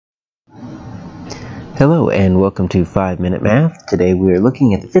Hello and welcome to 5-Minute Math. Today we are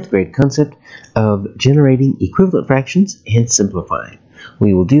looking at the 5th grade concept of generating equivalent fractions and simplifying.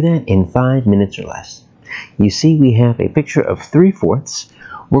 We will do that in 5 minutes or less. You see we have a picture of 3/4.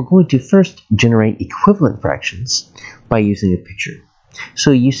 We're going to first generate equivalent fractions by using a picture.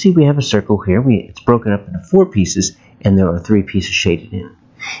 So you see we have a circle here. It's broken up into 4 pieces and there are 3 pieces shaded in.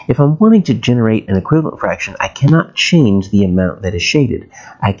 If I'm wanting to generate an equivalent fraction, I cannot change the amount that is shaded.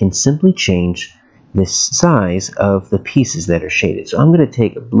 I can simply change the size of the pieces that are shaded. So I'm going to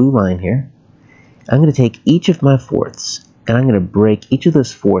take a blue line here. I'm going to take each of my fourths and I'm going to break each of those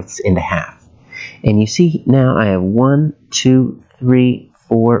fourths into half. And you see now I have 1, 2, 3,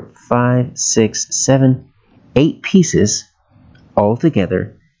 4, 5, 6, 7, 8 pieces all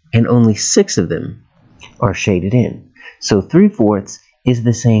together, and only 6 of them are shaded in. So 3/4 is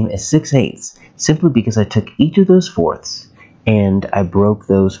the same as 6/8 simply because I took each of those fourths and I broke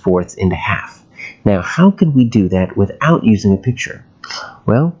those fourths into half. Now, how can we do that without using a picture?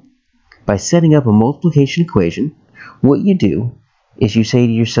 Well, by setting up a multiplication equation, what you do is you say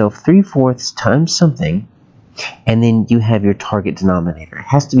to yourself 3/4 times something, and then you have your target denominator. It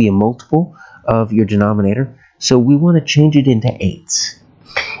has to be a multiple of your denominator, so we want to change it into 8s.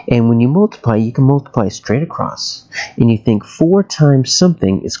 And when you multiply, you can multiply straight across. And you think 4 times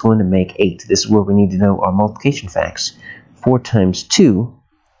something is going to make 8. This is where we need to know our multiplication facts. 4 times 2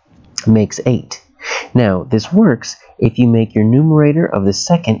 makes 8. Now, this works if you make your numerator of the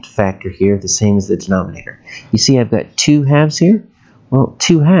second factor here the same as the denominator. You see I've got 2 halves here? Well,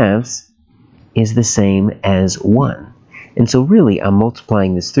 2 halves is the same as 1. And so really I'm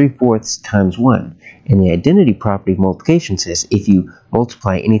multiplying this 3/4 times 1. And the identity property of multiplication says if you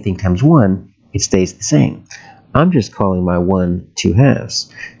multiply anything times 1, it stays the same. I'm just calling my 1 2 halves.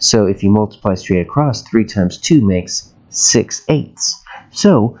 So if you multiply straight across, 3 times 2 makes 6/8.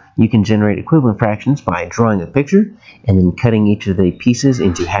 So you can generate equivalent fractions by drawing a picture and then cutting each of the pieces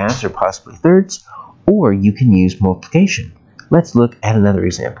into halves or possibly thirds, or you can use multiplication. Let's look at another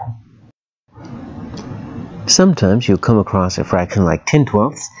example. Sometimes you'll come across a fraction like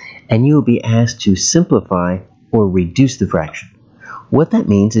 10/12 and you'll be asked to simplify or reduce the fraction. What that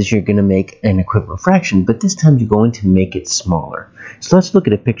means is you're going to make an equivalent fraction, but this time you're going to make it smaller. So let's look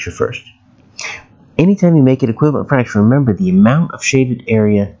at a picture first. Anytime you make an equivalent fraction, remember the amount of shaded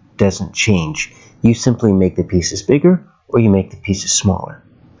area doesn't change. You simply make the pieces bigger or you make the pieces smaller.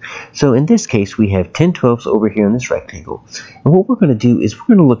 So in this case, we have 10/12 over here in this rectangle. And what we're going to do is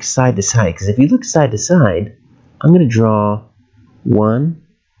we're going to look side to side, because if you look side to side, I'm going to draw 1,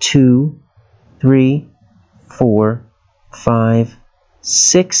 2, 3, 4, 5,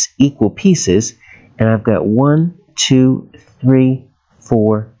 6 equal pieces, and I've got 1, 2, 3,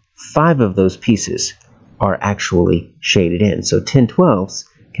 4, 5 of those pieces are actually shaded in. So 10/12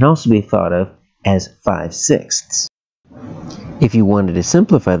 can also be thought of as 5/6. If you wanted to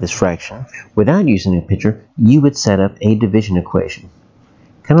simplify this fraction without using a picture, you would set up a division equation.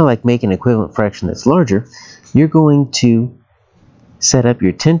 Kind of like making an equivalent fraction that's larger, you're going to set up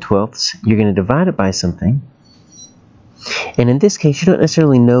your 10/12. You're going to divide it by something. And in this case, you don't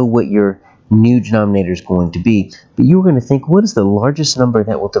necessarily know what your new denominator is going to be, but you're going to think, what is the largest number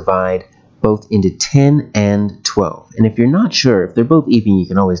that will divide both into 10 and 12? And if you're not sure, if they're both even, you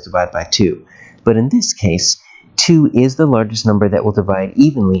can always divide by 2. But in this case, 2 is the largest number that will divide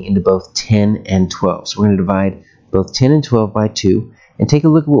evenly into both 10 and 12. So we're going to divide both 10 and 12 by 2. And take a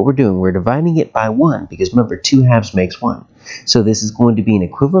look at what we're doing. We're dividing it by 1, because remember, 2 halves makes 1. So this is going to be an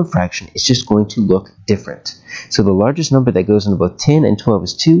equivalent fraction. It's just going to look different. So the largest number that goes into both 10 and 12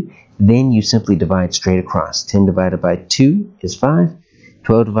 is 2. Then you simply divide straight across. 10 divided by 2 is 5.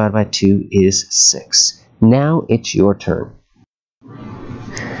 12 divided by 2 is 6. Now it's your turn.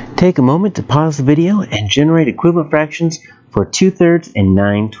 Take a moment to pause the video and generate equivalent fractions for 2/3 and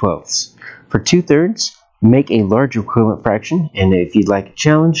 9/12. For 2/3, make a larger equivalent fraction, and if you'd like a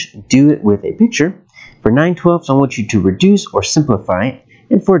challenge, do it with a picture. For 9/12, I want you to reduce or simplify it,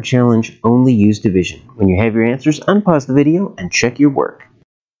 and for a challenge, only use division. When you have your answers, unpause the video and check your work.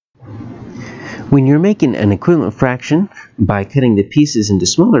 When you're making an equivalent fraction by cutting the pieces into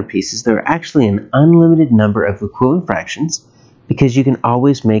smaller pieces, there are actually an unlimited number of equivalent fractions, because you can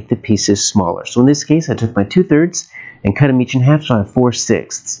always make the pieces smaller. So in this case, I took my 2/3 and cut them each in half, so I have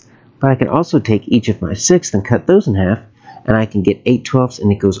 4/6. But I can also take each of my 6ths and cut those in half, and I can get 8/12,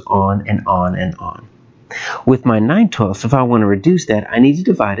 and it goes on and on and on. With my 9/12, if I want to reduce that, I need to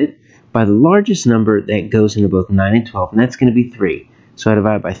divide it by the largest number that goes into both 9 and 12, and that's going to be 3. So I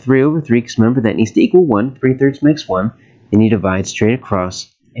divide by 3 over 3, because remember that needs to equal 1. 3/3 makes 1. Then you divide straight across,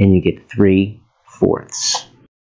 and you get 3/4.